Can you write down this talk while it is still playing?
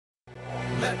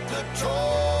Let the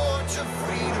torch of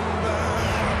freedom burn.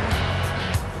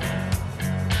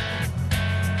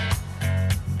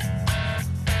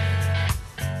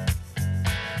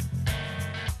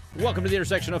 Welcome to the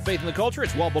intersection of faith and the culture.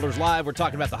 It's WallBuilders Live. We're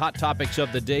talking about the hot topics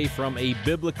of the day from a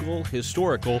biblical,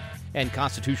 historical, and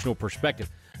constitutional perspective.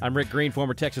 I'm Rick Green,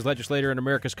 former Texas legislator and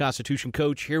America's Constitution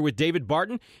coach, here with David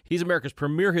Barton. He's America's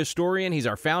premier historian. He's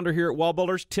our founder here at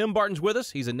WallBuilders. Tim Barton's with us.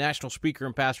 He's a national speaker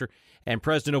and pastor and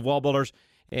president of WallBuilders.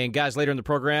 And guys, later in the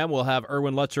program, we'll have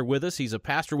Erwin Lutzer with us. He's a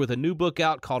pastor with a new book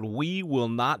out called We Will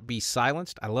Not Be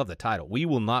Silenced. I love the title, We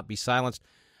Will Not Be Silenced.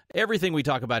 Everything we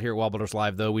talk about here at WallBuilders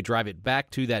Live, though, we drive it back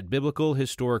to that biblical,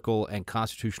 historical, and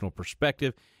constitutional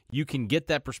perspective. You can get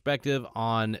that perspective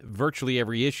on virtually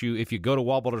every issue if you go to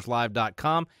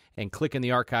wallbuilderslive.com and click in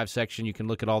the archive section. You can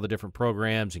look at all the different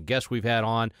programs and guests we've had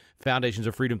on, Foundations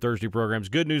of Freedom Thursday programs,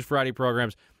 Good News Friday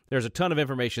programs. There's a ton of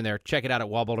information there. Check it out at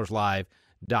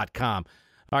wallbuilderslive.com.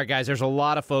 All right, guys, there's a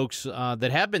lot of folks that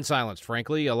have been silenced,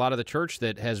 frankly, a lot of the church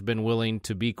that has been willing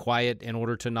to be quiet in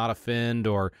order to not offend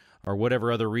or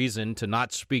whatever other reason to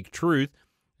not speak truth.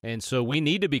 And so we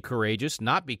need to be courageous,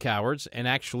 not be cowards, and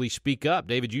actually speak up.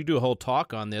 David, you do a whole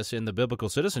talk on this in the biblical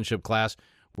citizenship class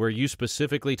where you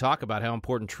specifically talk about how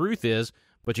important truth is,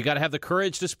 but you got to have the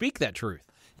courage to speak that truth.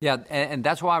 Yeah, and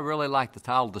that's why I really like the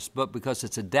title of this book, because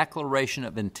it's a declaration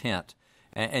of intent.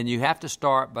 And you have to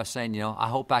start by saying, I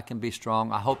hope I can be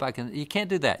strong. I hope I can. You can't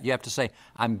do that. You have to say,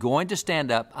 I'm going to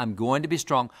stand up. I'm going to be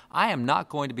strong. I am not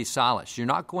going to be silenced. You're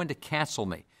not going to cancel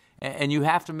me. And you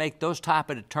have to make those type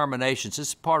of determinations. This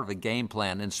is part of a game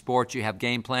plan. In sports, you have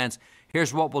game plans.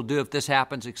 Here's what we'll do if this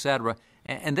happens, etc.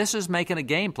 And this is making a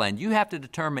game plan. You have to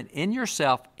determine in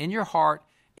yourself, in your heart,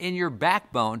 in your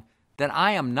backbone, that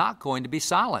I am not going to be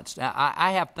silenced.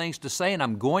 I have things to say, and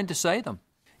I'm going to say them.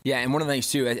 Yeah, and one of the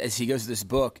things, too, as he goes to this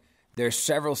book, there's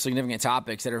several significant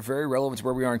topics that are very relevant to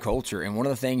where we are in culture. And one of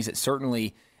the things that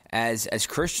certainly, as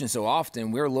Christians so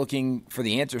often, we're looking for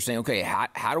the answer, saying, okay,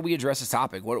 how do we address this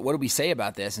topic? What do we say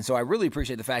about this? And so I really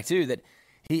appreciate the fact, too, that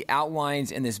he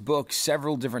outlines in this book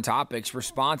several different topics,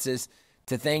 responses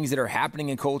to things that are happening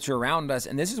in culture around us.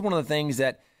 And this is one of the things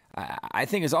that I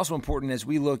think is also important as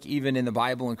we look even in the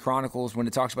Bible and Chronicles when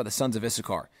it talks about the sons of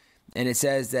Issachar. And it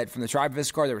says that from the tribe of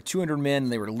Issachar, there were 200 men.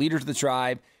 They were leaders of the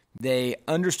tribe. They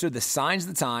understood the signs of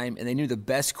the time, and they knew the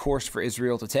best course for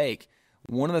Israel to take.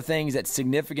 One of the things that's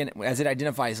significant as it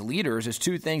identifies leaders is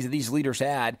two things that these leaders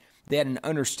had. They had an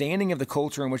understanding of the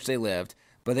culture in which they lived,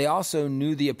 but they also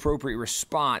knew the appropriate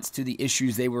response to the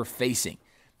issues they were facing.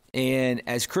 And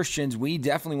as Christians, we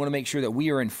definitely want to make sure that we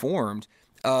are informed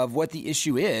of what the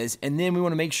issue is, and then we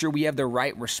want to make sure we have the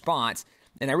right response.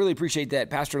 And I really appreciate that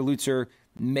Pastor Lutzer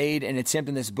made an attempt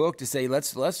in this book to say,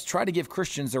 let's try to give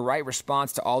Christians the right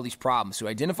response to all these problems. So he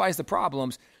identifies the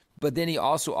problems, but then he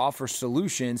also offers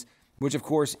solutions, which of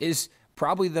course is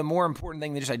probably the more important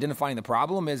thing than just identifying the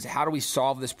problem is how do we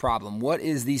solve this problem? What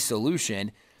is the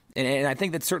solution? And I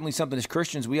think that's certainly something as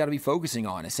Christians we ought to be focusing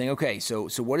on, is saying, okay, so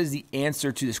what is the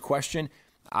answer to this question?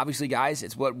 Obviously, guys,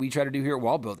 it's what we try to do here at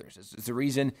WallBuilders. It's the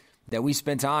reason that we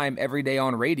spend time every day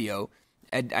on radio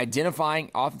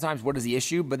identifying oftentimes what is the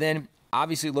issue, but then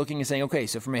obviously looking and saying, okay,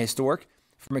 so from a historic,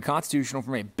 from a constitutional,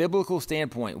 from a biblical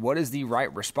standpoint, what is the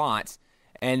right response?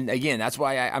 And again, that's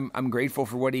why I'm grateful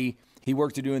for what he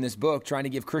worked to do in this book, trying to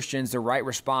give Christians the right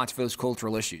response for those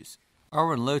cultural issues.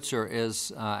 Erwin Lutzer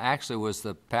was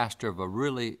the pastor of a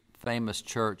really famous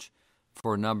church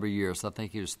for a number of years. I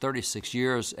think he was 36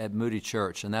 years at Moody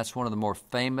Church, and that's one of the more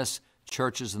famous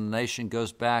churches in the nation.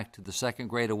 Goes back to the Second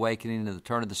Great Awakening and the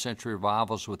turn of the century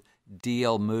revivals with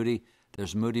D.L. Moody.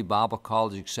 There's Moody Bible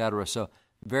College, etc. So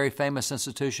very famous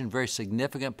institution, very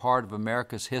significant part of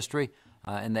America's history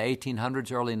in the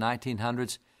 1800s, early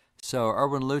 1900s. So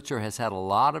Erwin Lutzer has had a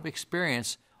lot of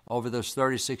experience over those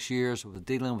 36 years with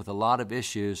dealing with a lot of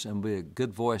issues, and be a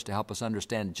good voice to help us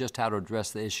understand just how to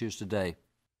address the issues today.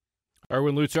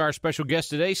 Erwin Lutzer, our special guest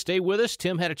today. Stay with us.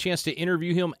 Tim had a chance to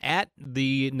interview him at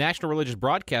the National Religious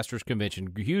Broadcasters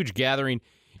Convention, a huge gathering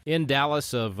in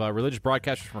Dallas of religious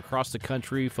broadcasters from across the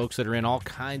country, folks that are in all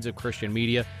kinds of Christian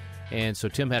media. And so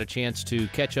Tim had a chance to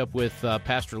catch up with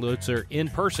Pastor Lutzer in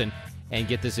person and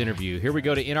get this interview. Here we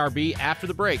go to NRB after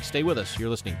the break. Stay with us. You're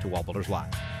listening to WallBuilders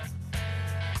Live.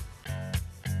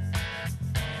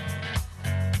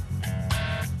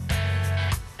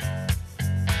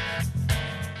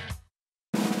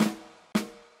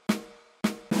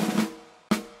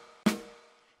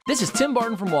 This is Tim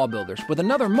Barton from WallBuilders with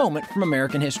another moment from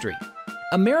American history.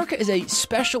 America is a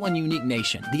special and unique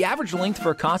nation. The average length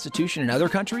for a constitution in other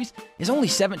countries is only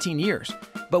 17 years,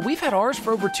 but we've had ours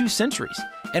for over 2 centuries.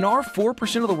 And our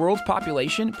 4% of the world's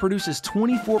population produces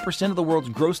 24% of the world's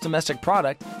gross domestic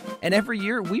product, and every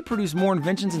year we produce more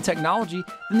inventions and technology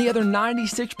than the other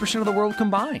 96% of the world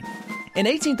combined. In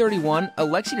 1831,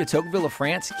 Alexis de Tocqueville of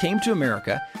France came to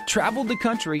America, traveled the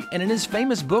country, and in his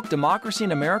famous book, Democracy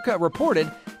in America, reported,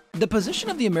 "The position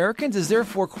of the Americans is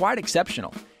therefore quite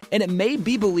exceptional, and it may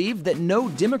be believed that no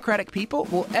democratic people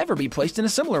will ever be placed in a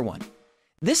similar one."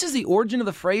 This is the origin of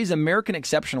the phrase American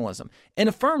exceptionalism, and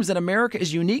affirms that America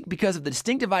is unique because of the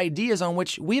distinctive ideas on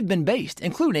which we have been based,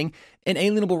 including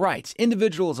inalienable rights,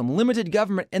 individualism, limited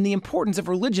government, and the importance of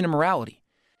religion and morality.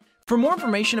 For more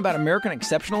information about American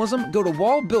exceptionalism, go to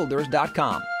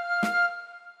WallBuilders.com.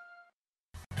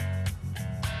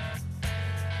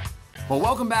 Well,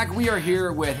 welcome back. We are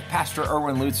here with Pastor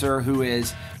Erwin Lutzer, who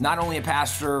is not only a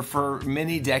pastor for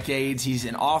many decades, he's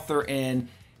an author and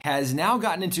has now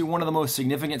gotten into one of the most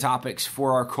significant topics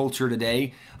for our culture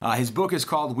today. His book is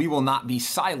called We Will Not Be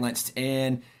Silenced.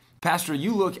 And Pastor,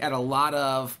 you look at a lot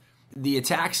of the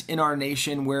attacks in our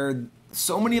nation where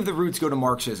so many of the roots go to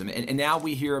Marxism. And now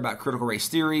we hear about critical race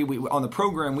theory. On the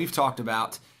program, we've talked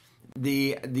about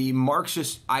the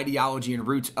Marxist ideology and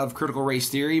roots of critical race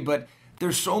theory, but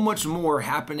there's so much more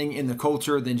happening in the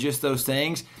culture than just those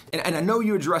things. And I know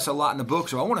you address a lot in the book,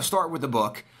 so I want to start with the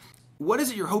book. What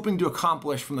is it you're hoping to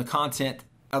accomplish from the content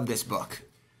of this book?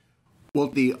 Well,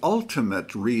 the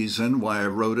ultimate reason why I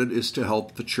wrote it is to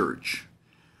help the church.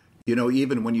 You know,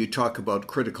 even when you talk about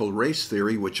critical race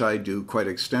theory, which I do quite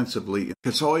extensively,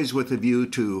 it's always with a view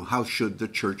to how should the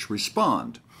church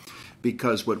respond?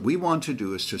 Because what we want to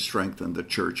do is to strengthen the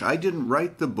church. I didn't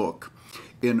write the book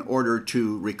in order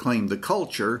to reclaim the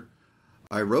culture.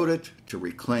 I wrote it to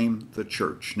reclaim the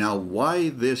church. Now, why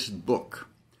this book?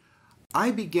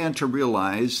 I began to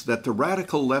realize that the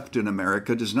radical left in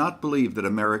America does not believe that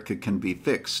America can be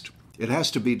fixed. It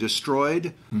has to be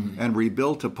destroyed and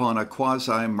rebuilt upon a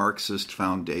quasi-Marxist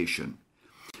foundation.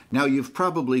 Now, you've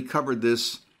probably covered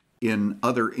this in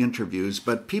other interviews,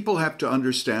 but people have to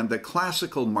understand that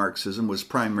classical Marxism was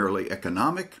primarily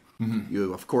economic.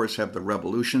 You, of course, have the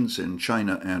revolutions in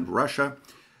China and Russia.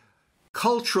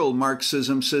 Cultural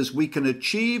Marxism says we can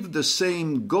achieve the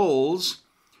same goals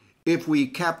if we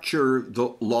capture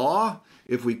the law,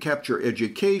 if we capture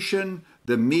education,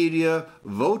 the media,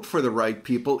 vote for the right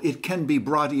people. It can be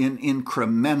brought in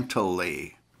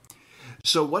incrementally.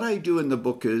 So what I do in the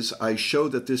book is I show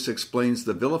that this explains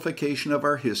the vilification of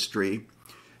our history,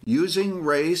 using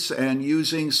race and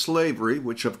using slavery,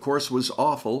 which of course was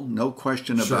awful, no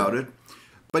question about it,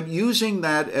 but using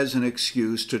that as an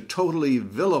excuse to totally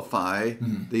vilify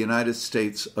the United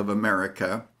States of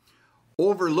America,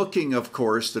 overlooking, of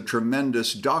course, the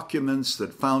tremendous documents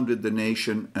that founded the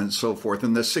nation and so forth,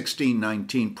 and the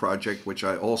 1619 Project, which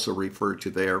I also refer to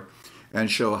there,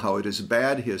 and show how it is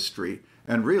bad history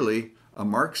and really a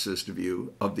Marxist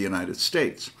view of the United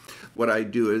States. What I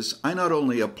do is I not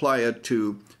only apply it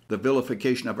to the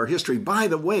vilification of our history. By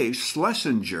the way,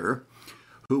 Schlesinger,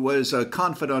 who was a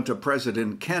confidant of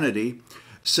President Kennedy,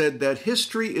 said that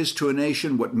history is to a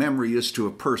nation what memory is to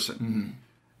a person.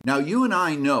 Now, you and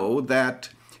I know that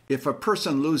if a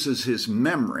person loses his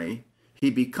memory,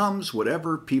 he becomes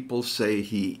whatever people say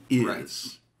he is.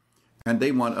 Right. And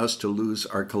they want us to lose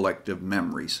our collective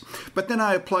memories. But then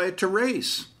I apply it to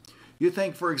race. You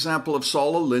think, for example, of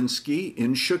Saul Alinsky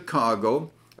in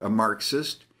Chicago, a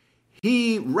Marxist.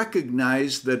 He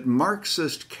recognized that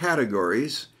Marxist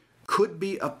categories could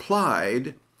be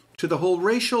applied to the whole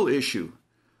racial issue.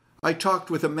 I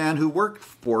talked with a man who worked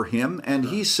for him, and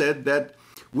he said that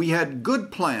we had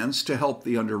good plans to help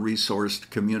the under-resourced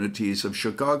communities of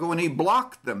Chicago, and he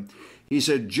blocked them. He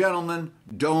said, gentlemen,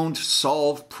 don't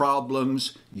solve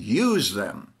problems, use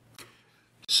them.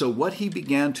 So what he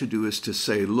began to do is to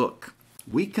say, look,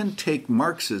 we can take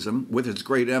Marxism with its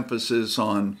great emphasis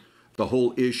on the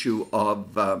whole issue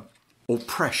of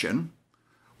oppression,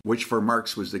 which for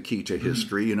Marx was the key to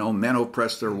history. You know, men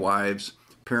oppressed their wives,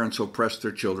 parents oppressed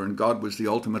their children. God was the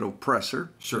ultimate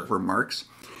oppressor for Marx.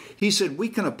 He said, we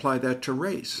can apply that to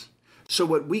race. So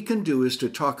what we can do is to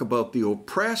talk about the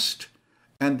oppressed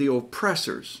and the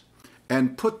oppressors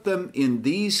and put them in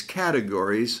these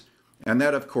categories. And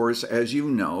that, of course, as you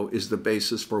know, is the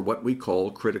basis for what we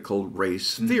call critical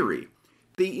race theory.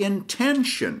 The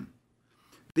intention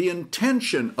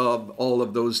of all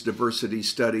of those diversity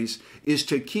studies is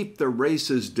to keep the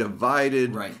races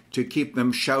divided, to keep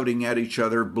them shouting at each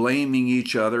other, blaming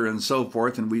each other, and so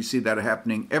forth. And we see that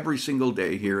happening every single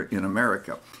day here in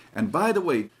America. And by the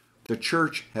way, the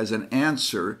church has an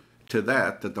answer to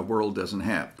that the world doesn't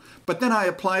have. But then I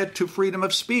apply it to freedom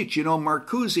of speech. You know,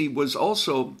 Marcuse was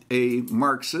also a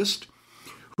Marxist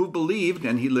who believed,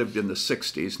 and he lived in the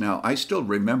 60s. Now, I still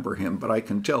remember him, but I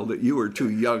can tell that you were too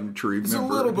young to remember. It's a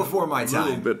little before my time. A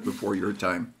little bit before your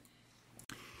time.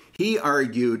 He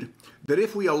argued that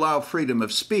if we allow freedom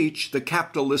of speech, the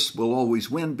capitalists will always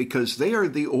win because they are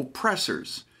the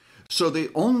oppressors. So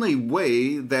the only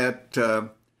way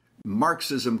that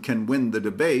Marxism can win the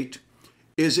debate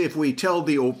is if we tell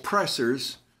the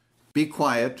oppressors, be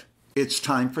quiet, it's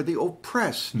time for the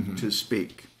oppressed to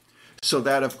speak. So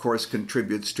that, of course,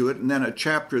 contributes to it. And then a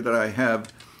chapter that I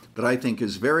have that I think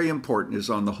is very important is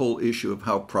on the whole issue of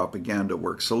how propaganda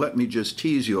works. So let me just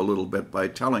tease you a little bit by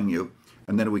telling you,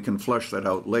 and then we can flesh that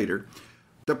out later.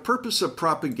 The purpose of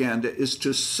propaganda is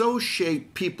to so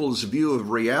shape people's view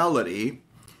of reality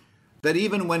that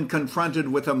even when confronted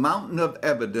with a mountain of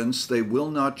evidence, they will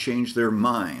not change their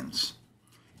minds.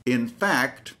 In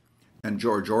fact, and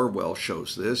George Orwell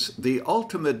shows this, the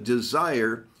ultimate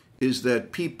desire is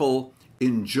that people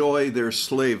enjoy their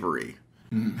slavery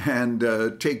and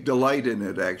take delight in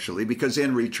it, actually, because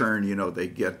in return, they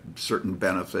get certain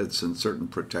benefits and certain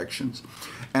protections.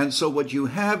 And so what you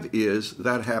have is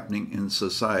that happening in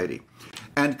society.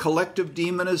 And collective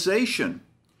demonization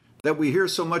that we hear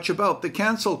so much about, the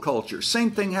cancel culture.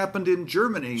 Same thing happened in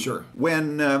Germany. Sure.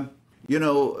 When,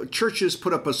 churches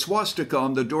put up a swastika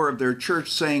on the door of their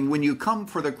church saying, when you come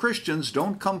for the Christians,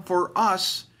 don't come for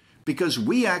us, because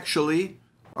we actually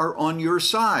are on your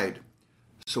side.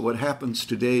 So what happens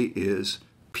today is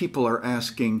people are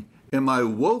asking, am I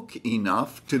woke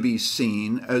enough to be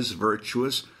seen as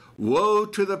virtuous? Woe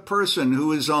to the person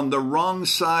who is on the wrong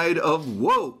side of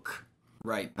woke.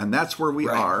 Right. And that's where we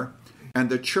are. And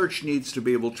the church needs to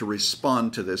be able to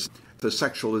respond to this, the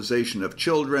sexualization of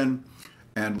children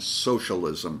and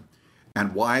socialism,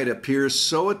 and why it appears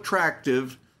so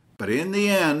attractive, but in the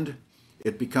end,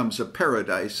 it becomes a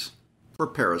paradise for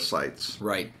parasites.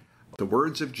 Right. The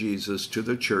words of Jesus to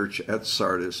the church at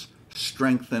Sardis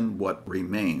strengthen what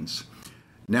remains.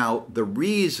 Now, the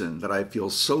reason that I feel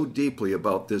so deeply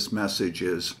about this message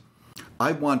is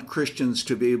I want Christians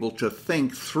to be able to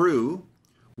think through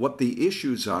what the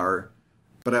issues are,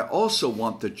 but I also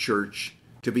want the church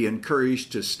to be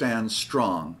encouraged to stand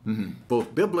strong.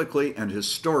 Both biblically and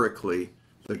historically,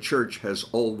 the church has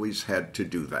always had to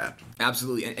do that.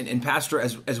 Absolutely. And Pastor,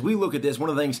 as we look at this, one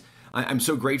of the things I'm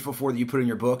so grateful for that you put in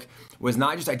your book was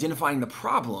not just identifying the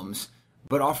problems,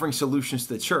 but offering solutions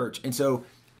to the church. And so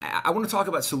I want to talk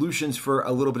about solutions for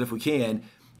a little bit if we can.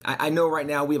 I know right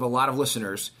now we have a lot of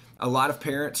listeners, a lot of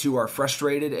parents who are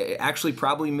frustrated, actually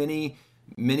probably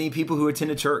many people who attend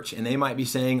a church, and they might be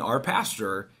saying, our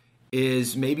pastor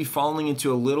is maybe falling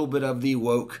into a little bit of the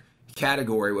woke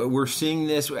category. We're seeing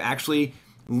this actually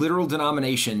literal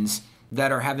denominations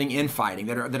that are having infighting,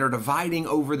 that are dividing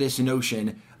over this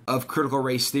notion of critical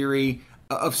race theory,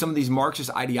 of some of these Marxist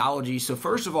ideologies. So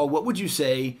first of all, what would you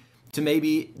say to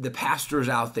maybe the pastors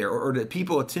out there or the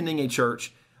people attending a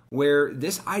church where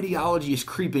this ideology is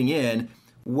creeping in?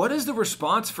 What is the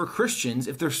response for Christians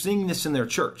if they're seeing this in their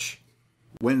church?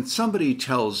 When somebody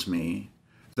tells me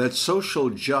that social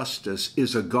justice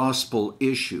is a gospel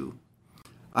issue,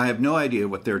 I have no idea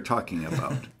what they're talking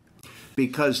about.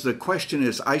 Because the question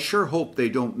is, I sure hope they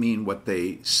don't mean what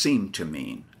they seem to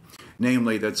mean.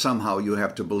 Namely, that somehow you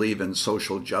have to believe in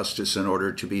social justice in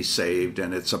order to be saved,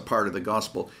 and it's a part of the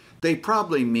gospel. They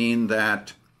probably mean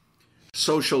that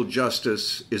social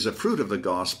justice is a fruit of the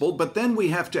gospel, but then we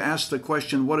have to ask the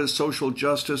question, what is social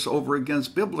justice over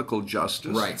against biblical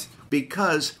justice? Right.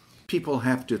 Because people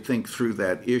have to think through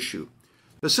that issue.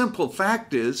 The simple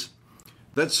fact is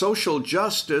that social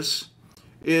justice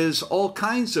is all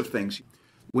kinds of things.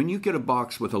 When you get a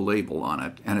box with a label on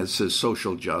it and it says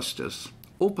social justice,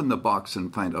 open the box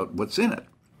and find out what's in it.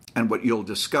 And what you'll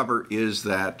discover is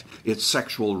that it's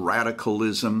sexual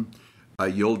radicalism.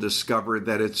 You'll discover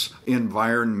that it's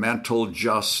environmental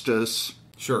justice.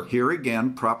 Sure. Here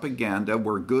again, propaganda,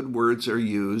 where good words are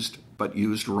used, but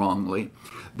used wrongly.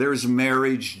 There's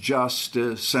marriage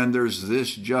justice, and there's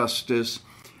this justice,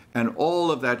 and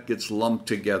all of that gets lumped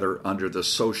together under the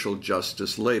social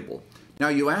justice label. Now,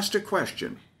 you asked a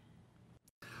question.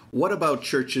 What about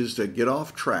churches that get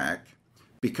off track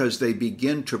because they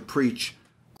begin to preach,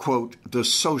 quote, the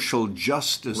social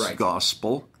justice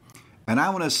gospel? And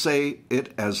I want to say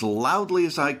it as loudly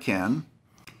as I can.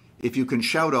 If you can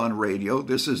shout on radio,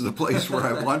 this is the place where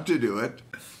I want to do it.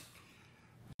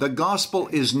 The gospel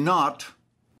is not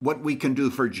what we can do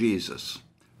for Jesus.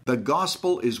 The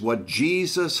gospel is what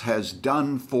Jesus has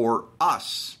done for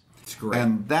us. That's great.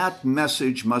 And that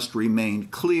message must remain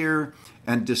clear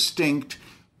and distinct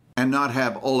and not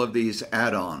have all of these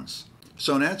add-ons.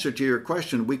 So in answer to your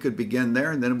question, we could begin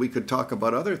there and then we could talk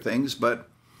about other things, but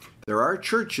There are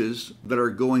churches that are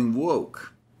going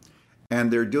woke,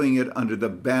 and they're doing it under the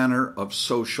banner of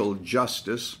social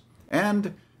justice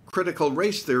and critical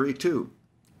race theory too.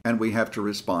 And we have to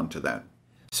respond to that.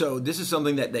 So this is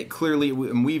something that clearly,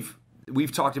 and we've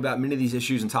talked about many of these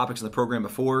issues and topics in the program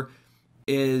before,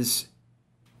 is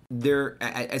there,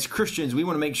 as Christians, we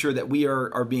want to make sure that we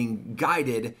are being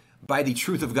guided by the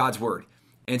truth of God's word.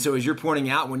 And so as you're pointing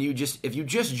out, if you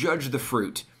just judge the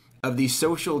fruit of the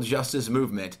social justice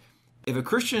movement, if a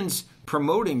Christian's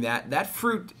promoting that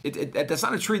fruit, that's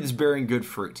not a tree that's bearing good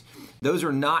fruit. Those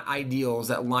are not ideals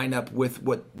that line up with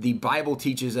what the Bible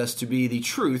teaches us to be the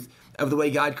truth of the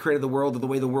way God created the world, of the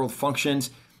way the world functions.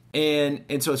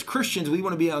 And so as Christians, we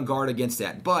want to be on guard against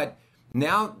that. But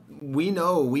now we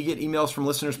know, we get emails from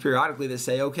listeners periodically that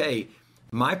say, okay,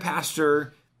 my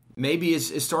pastor maybe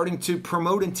is starting to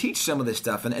promote and teach some of this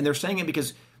stuff. And they're saying it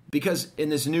because in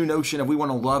this new notion of we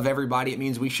want to love everybody, it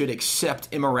means we should accept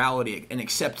immorality and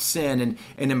accept sin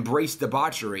and embrace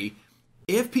debauchery.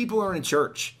 If people are in a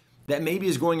church that maybe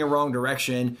is going a wrong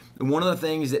direction, one of the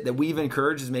things that we've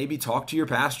encouraged is maybe talk to your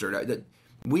pastor. That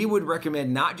we would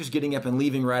recommend not just getting up and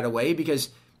leaving right away, because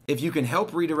if you can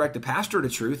help redirect the pastor to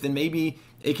truth, then maybe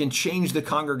it can change the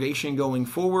congregation going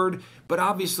forward. But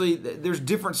obviously, there's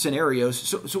different scenarios.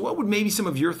 So what would maybe some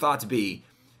of your thoughts be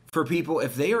for people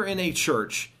if they are in a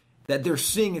church that they're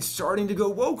seeing it's starting to go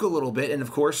woke a little bit? And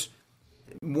of course,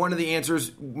 one of the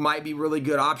answers might be really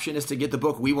good option is to get the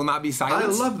book We Will Not Be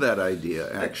Silenced. I love that idea,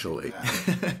 actually.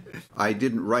 I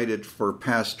didn't write it for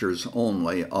pastors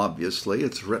only, obviously.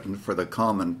 It's written for the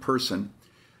common person.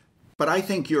 But I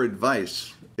think your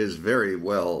advice is very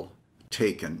well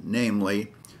taken.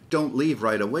 Namely, don't leave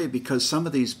right away, because some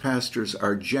of these pastors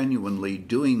are genuinely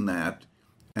doing that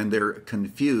and they're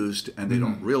confused and they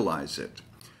don't realize it.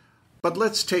 But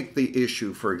let's take the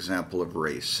issue, for example, of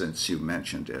race, since you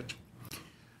mentioned it.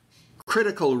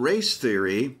 Critical race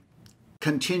theory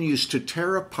continues to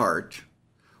tear apart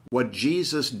what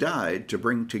Jesus died to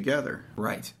bring together.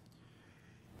 Right.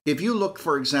 If you look,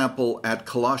 for example, at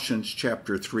Colossians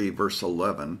chapter 3, verse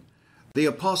 11, the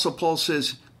Apostle Paul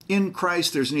says, in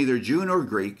Christ there's neither Jew nor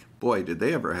Greek. Boy, did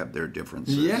they ever have their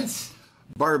differences. Yes.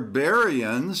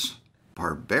 Barbarians,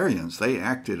 they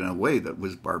acted in a way that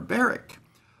was barbaric.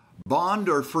 Bond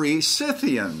or free,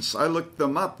 Scythians. I looked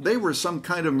them up. They were some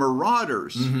kind of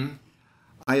marauders. Mm-hmm.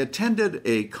 I attended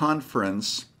a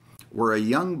conference where a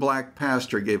young black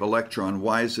pastor gave a lecture on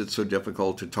why is it so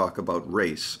difficult to talk about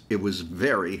race. It was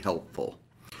very helpful.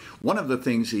 One of the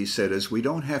things he said is we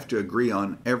don't have to agree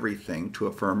on everything to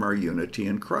affirm our unity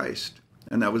in Christ.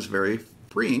 And that was very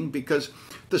freeing, because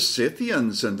the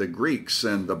Scythians and the Greeks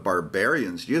and the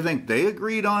barbarians, do you think they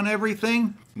agreed on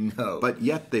everything? No. But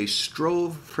yet they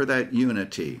strove for that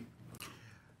unity.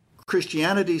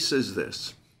 Christianity says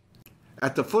this: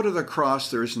 at the foot of the cross,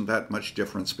 there isn't that much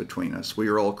difference between us. We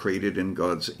are all created in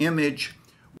God's image.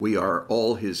 We are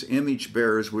all his image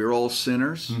bearers. We're all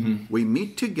sinners. Mm-hmm. We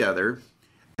meet together,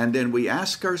 and then we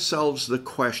ask ourselves the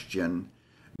question,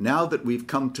 now that we've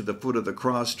come to the foot of the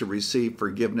cross to receive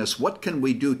forgiveness, what can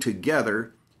we do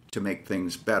together to make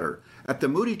things better? At the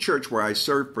Moody Church, where I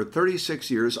served for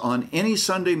 36 years, on any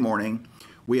Sunday morning,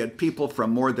 we had people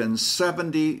from more than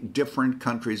 70 different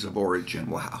countries of origin.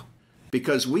 Wow.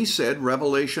 Because we said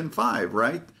Revelation 5,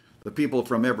 right? The people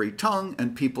from every tongue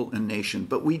and people and nation.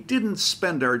 But we didn't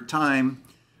spend our time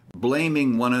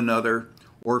blaming one another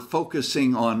or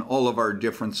focusing on all of our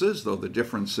differences, though the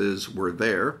differences were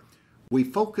there. We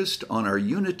focused on our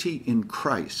unity in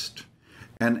Christ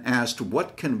and asked,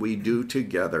 what can we do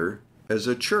together as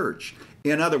a church?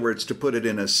 In other words, to put it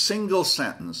in a single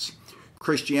sentence,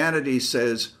 Christianity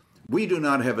says, we do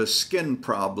not have a skin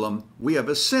problem, we have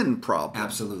a sin problem.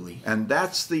 Absolutely. And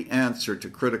that's the answer to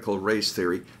critical race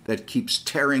theory that keeps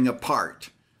tearing apart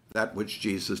that which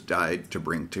Jesus died to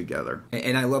bring together.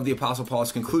 And I love the Apostle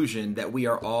Paul's conclusion that we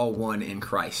are all one in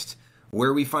Christ.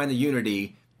 Where we find the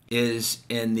unity is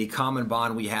in the common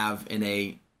bond we have in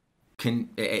a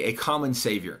common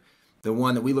Savior, the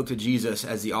one that we look to Jesus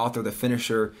as the author, the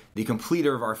finisher, the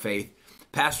completer of our faith.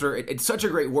 Pastor, it's such a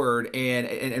great word,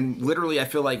 and literally I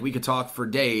feel like we could talk for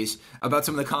days about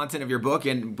some of the content of your book,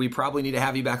 and we probably need to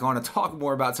have you back on to talk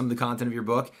more about some of the content of your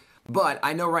book. But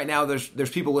I know right now there's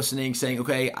people listening saying,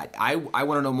 okay, I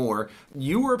want to know more.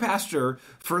 You were a pastor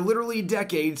for literally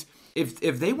decades. If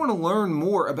they want to learn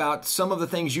more about some of the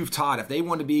things you've taught, if they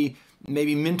want to be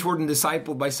maybe mentored and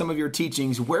discipled by some of your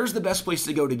teachings, where's the best place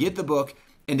to go to get the book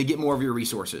and to get more of your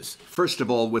resources? First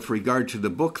of all, with regard to the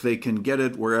book, they can get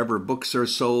it wherever books are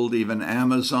sold, even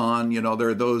Amazon. You know, there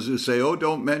are those who say, oh,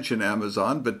 don't mention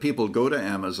Amazon, but people go to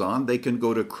Amazon. They can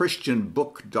go to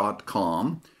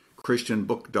christianbook.com,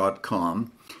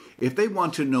 christianbook.com. If they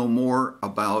want to know more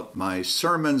about my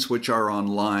sermons, which are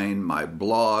online, my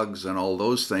blogs, and all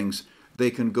those things, they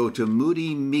can go to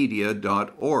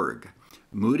moodymedia.org.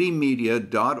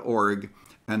 moodymedia.org,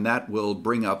 and that will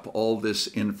bring up all this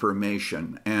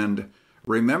information. And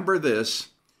remember this,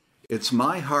 it's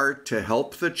my heart to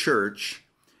help the church.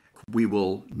 We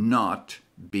will not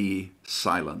be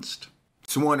silenced.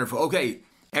 It's wonderful. Okay,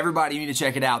 everybody, you need to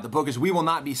check it out. The book is We Will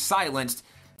Not Be Silenced.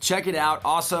 Check it out.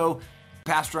 Also,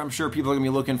 Pastor, I'm sure people are going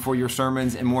to be looking for your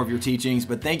sermons and more of your teachings,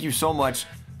 but thank you so much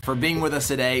for being with us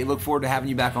today. Look forward to having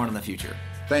you back on in the future.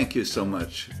 Thank you so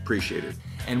much. Appreciate it.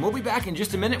 And we'll be back in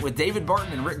just a minute with David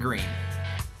Barton and Rick Green.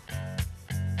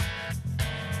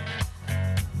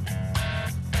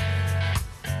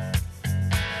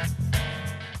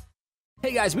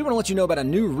 Hey guys, we want to let you know about a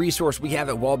new resource we have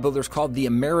at WallBuilders called The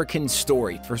American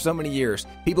Story. For so many years,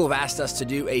 people have asked us to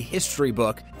do a history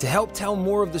book to help tell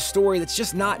more of the story that's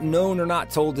just not known or not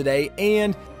told today,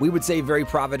 and we would say very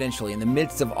providentially in the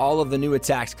midst of all of the new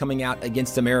attacks coming out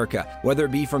against America, whether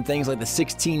it be from things like the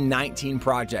 1619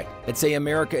 Project that say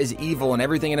America is evil and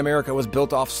everything in America was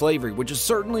built off slavery, which is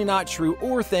certainly not true,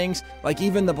 or things like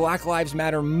even the Black Lives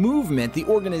Matter movement, the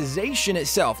organization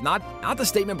itself, not the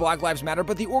statement Black Lives Matter,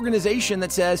 but the organization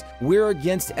that says we're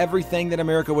against everything that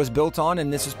America was built on,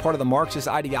 and this is part of the Marxist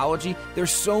ideology.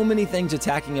 There's so many things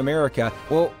attacking America.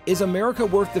 Well, is America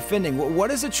worth defending? Well,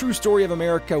 what is a true story of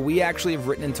America? We actually have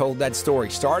written and told that story,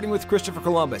 starting with Christopher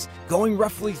Columbus, going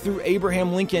roughly through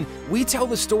Abraham Lincoln. We tell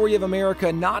the story of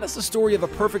America not as the story of a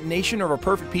perfect nation or a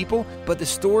perfect people, but the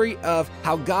story of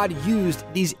how God used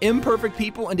these imperfect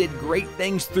people and did great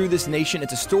things through this nation.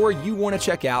 It's a story you want to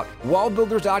check out.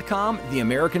 WallBuilders.com, The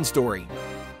American Story.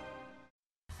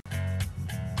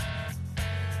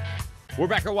 We're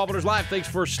back at WallBuilders Live. Thanks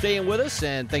for staying with us,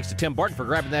 and thanks to Tim Barton for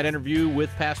grabbing that interview with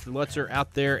Pastor Lutzer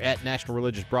out there at National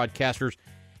Religious Broadcasters.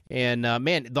 And,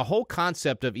 man, the whole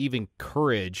concept of even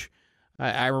courage,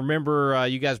 I remember,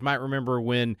 you guys might remember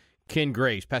when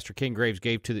Pastor Ken Graves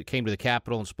came to the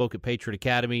Capitol and spoke at Patriot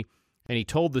Academy, and he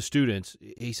told the students,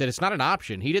 he said, it's not an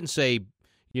option. He didn't say,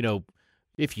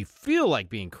 if you feel like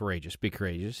being courageous, be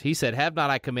courageous. He said, have not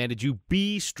I commanded you,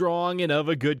 be strong and of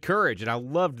a good courage. And I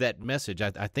loved that message.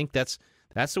 I think that's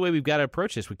the way we've got to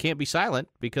approach this. We can't be silent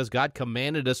because God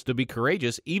commanded us to be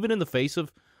courageous, even in the face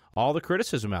of all the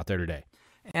criticism out there today.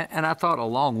 And I thought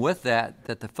along with that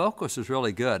the focus was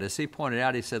really good. As he pointed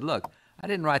out, he said, look, I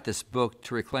didn't write this book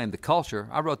to reclaim the culture.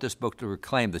 I wrote this book to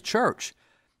reclaim the church.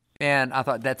 And I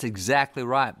thought that's exactly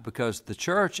right, because the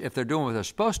church, if they're doing what they're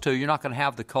supposed to, you're not going to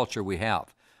have the culture we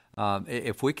have.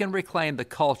 If we can reclaim the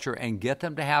culture and get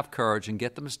them to have courage and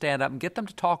get them to stand up and get them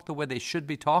to talk the way they should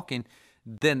be talking,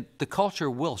 then the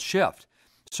culture will shift.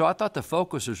 So I thought the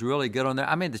focus was really good on that.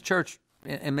 I mean, the church,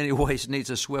 in many ways, needs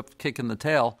a swift kick in the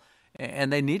tail,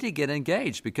 and they need to get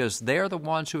engaged because they're the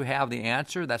ones who have the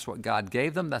answer. That's what God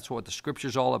gave them. That's what the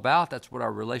Scripture's all about. That's what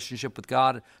our relationship with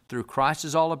God through Christ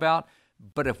is all about.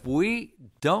 But if we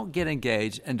don't get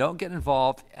engaged and don't get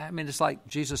involved, I mean, it's like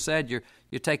Jesus said, you're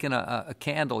taking a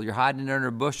candle, you're hiding it under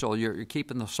a bushel, you're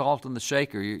keeping the salt in the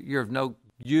shaker, you're of no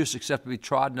use except to be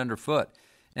trodden underfoot.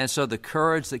 And so the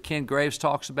courage that Ken Graves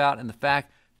talks about and the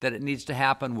fact that it needs to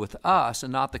happen with us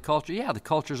and not the culture. Yeah, the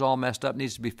culture's all messed up,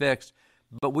 needs to be fixed,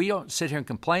 but we don't sit here and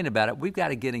complain about it. We've got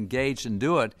to get engaged and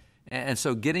do it. And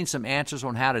so getting some answers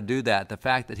on how to do that, the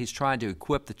fact that he's trying to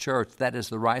equip the church, that is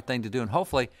the right thing to do. And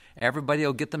hopefully everybody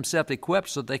will get themselves equipped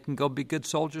so they can go be good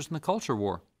soldiers in the culture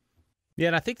war. Yeah,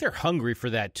 and I think they're hungry for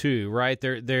that too, right?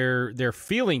 They're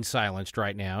feeling silenced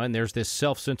right now, and there's this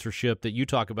self-censorship that you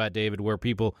talk about, David, where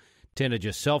people tend to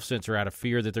just self-censor out of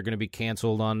fear that they're going to be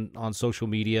canceled on social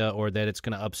media or that it's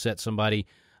going to upset somebody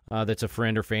that's a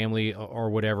friend or family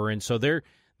or whatever. And so they're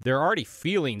already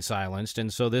feeling silenced,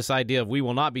 and so this idea of we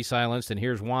will not be silenced, and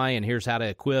here's why, and here's how to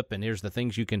equip, and here's the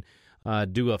things you can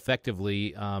do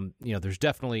effectively. There's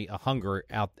definitely a hunger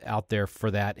out there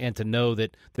for that, and to know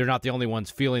that they're not the only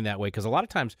ones feeling that way, because a lot of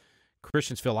times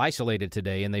Christians feel isolated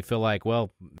today, and they feel like,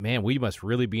 well, man, we must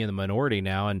really be in the minority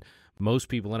now, and most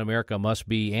people in America must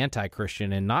be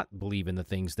anti-Christian and not believe in the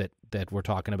things that we're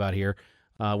talking about here.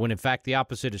 When in fact the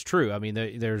opposite is true. I mean,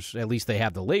 there's at least they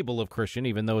have the label of Christian,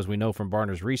 even though, as we know from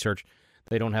Barner's research,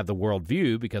 they don't have the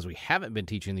worldview because we haven't been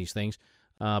teaching these things.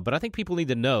 But I think people need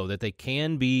to know that they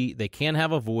can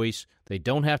have a voice. They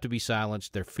don't have to be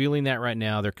silenced. They're feeling that right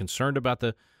now. They're concerned about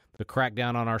the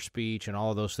crackdown on our speech and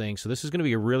all of those things. So this is going to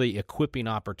be a really equipping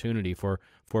opportunity for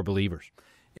believers.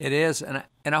 It is, and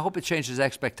I hope it changes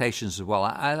expectations as well.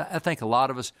 I think a lot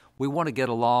of us, we want to get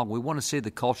along. We want to see the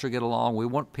culture get along. We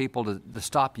want people to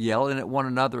stop yelling at one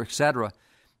another, etc.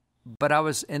 But I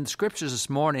was in Scriptures this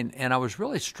morning, and I was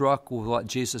really struck with what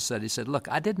Jesus said. He said, look,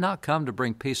 I did not come to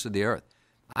bring peace to the earth.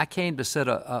 I came to set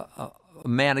a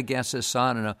man against his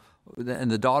son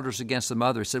and the daughters against the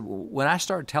mother. He said, when I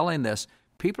start telling this,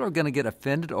 people are going to get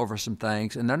offended over some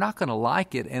things, and they're not going to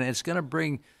like it, and it's going to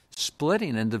bring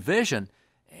splitting and division.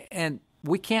 And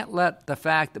we can't let the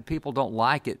fact that people don't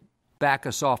like it back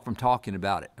us off from talking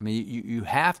about it. I mean, you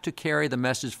have to carry the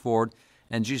message forward.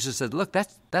 And Jesus said, look,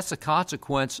 that's a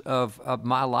consequence of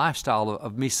my lifestyle,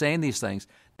 of me saying these things.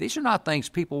 These are not things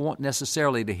people want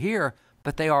necessarily to hear,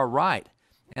 but they are right.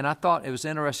 And I thought it was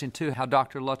interesting, too, how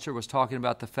Dr. Lutzer was talking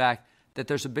about the fact that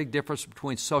there's a big difference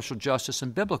between social justice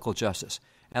and biblical justice.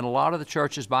 And a lot of the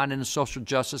churches buying into social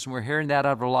justice, and we're hearing that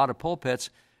out of a lot of pulpits,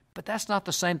 but that's not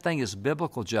the same thing as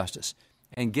biblical justice.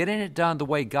 And getting it done the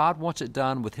way God wants it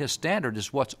done with His standard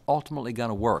is what's ultimately going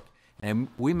to work. And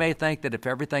we may think that if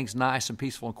everything's nice and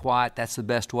peaceful and quiet, that's the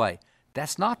best way.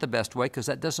 That's not the best way, because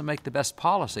that doesn't make the best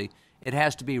policy. It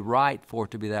has to be right for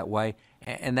it to be that way.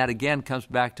 And that, again, comes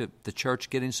back to the church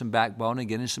getting some backbone and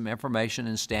getting some information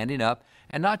and standing up.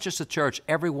 And not just the church,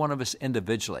 every one of us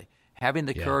individually, having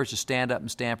the courage to stand up and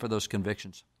stand for those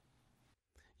convictions.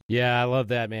 Yeah, I love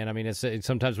that, man. I mean,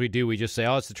 sometimes we just say,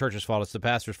 oh, it's the church's fault, it's the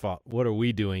pastor's fault. What are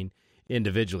we doing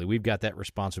individually? We've got that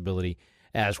responsibility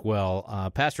as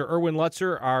well. Pastor Erwin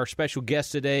Lutzer, our special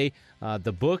guest today.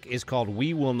 The book is called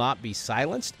We Will Not Be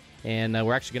Silenced, and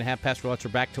we're actually going to have Pastor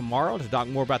Lutzer back tomorrow to talk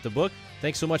more about the book.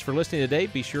 Thanks so much for listening today.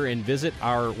 Be sure and visit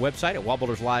our website at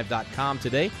wallbuilderslive.com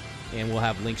today, and we'll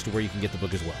have links to where you can get the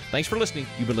book as well. Thanks for listening.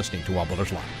 You've been listening to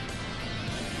WallBuilders Live.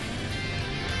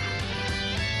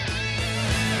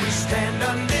 We stand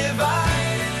undivided.